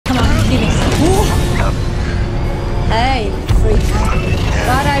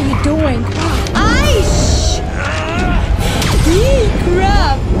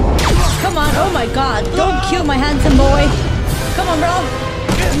you, my handsome boy. Come on, bro.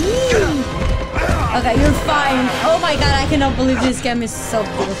 Okay, you're fine. Oh my god, I cannot believe this game is so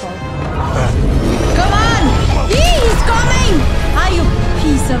beautiful. Come on! He's coming! Ah, you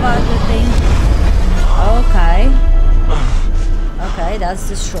piece of ugly thing. Okay. Okay, that's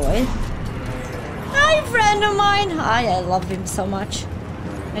destroyed. Hi, friend of mine. I love him so much.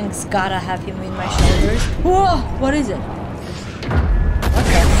 Thanks God I have him in my shoulders. Whoa! What is it? What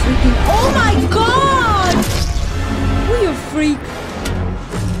the freaking... Oh my god! Who you freak?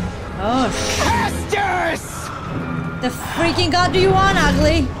 Oh, Kestis! The freaking god do you want,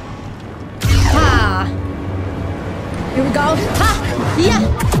 ugly? Ha! Here we go. Ha! Yeah!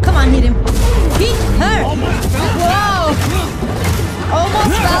 Come on, hit him. Hit her! Whoa!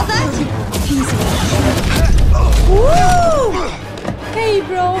 Almost felt that? Piece of shit. Woo! Hey,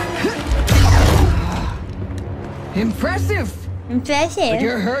 bro. Impressive! Impressive. But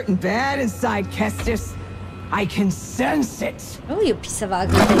you're hurting bad inside, Kestis. I can sense it. Oh, you piece of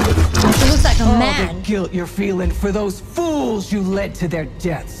ugly thing. She looks like a All man. the guilt you're feeling for those fools you led to their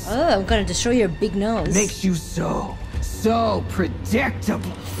deaths. Oh, I'm gonna destroy your big nose. Makes you so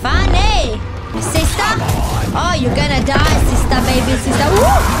predictable. Funny! Sister? Oh, you're gonna die, sister, baby, sister.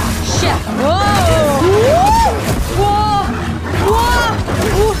 Woo! Shit. Whoa! Whoa! Whoa!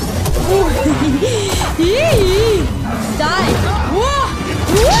 Whoa! Die! Whoa!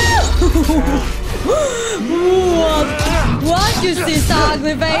 What you see,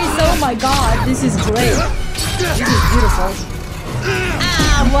 ugly face? Oh my god, this is great. This is beautiful.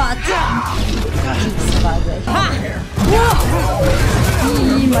 Ah, what? Piece of ugly. Ha! Whoa!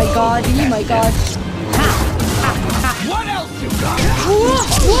 Oh my god, oh my god. Ha! Ha! Ha! What else you got? Whoa!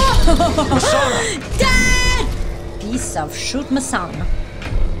 Whoa! Dad! Piece of shoot Masana.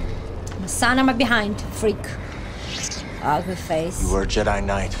 Masana, my behind, freak. Ugly face. You were a Jedi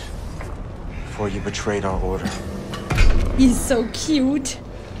Knight before you betrayed our order. He's so cute.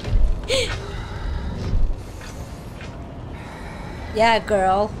 Yeah,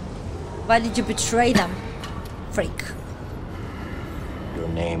 girl. Why did you betray them? Freak. Your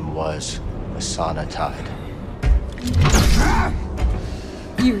name was Masana Tide.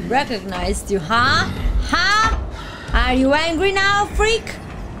 You recognized you, huh? Huh? Are you angry now, freak?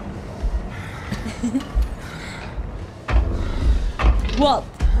 What?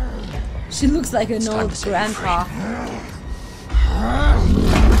 She looks like an old grandpa.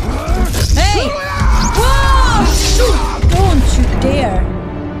 Hey! Whoa! Shoot! Don't you dare!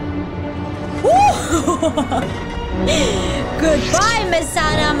 Goodbye,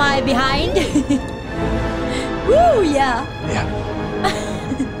 Masana, my behind. Woo, yeah. Yeah.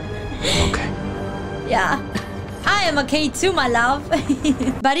 Okay. Yeah. I am okay too, my love.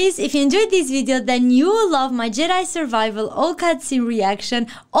 Buddies, if you enjoyed this video, then you will love my Jedi Survival all cutscene reaction.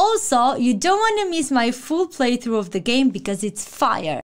 Also, you don't want to miss my full playthrough of the game because it's fire.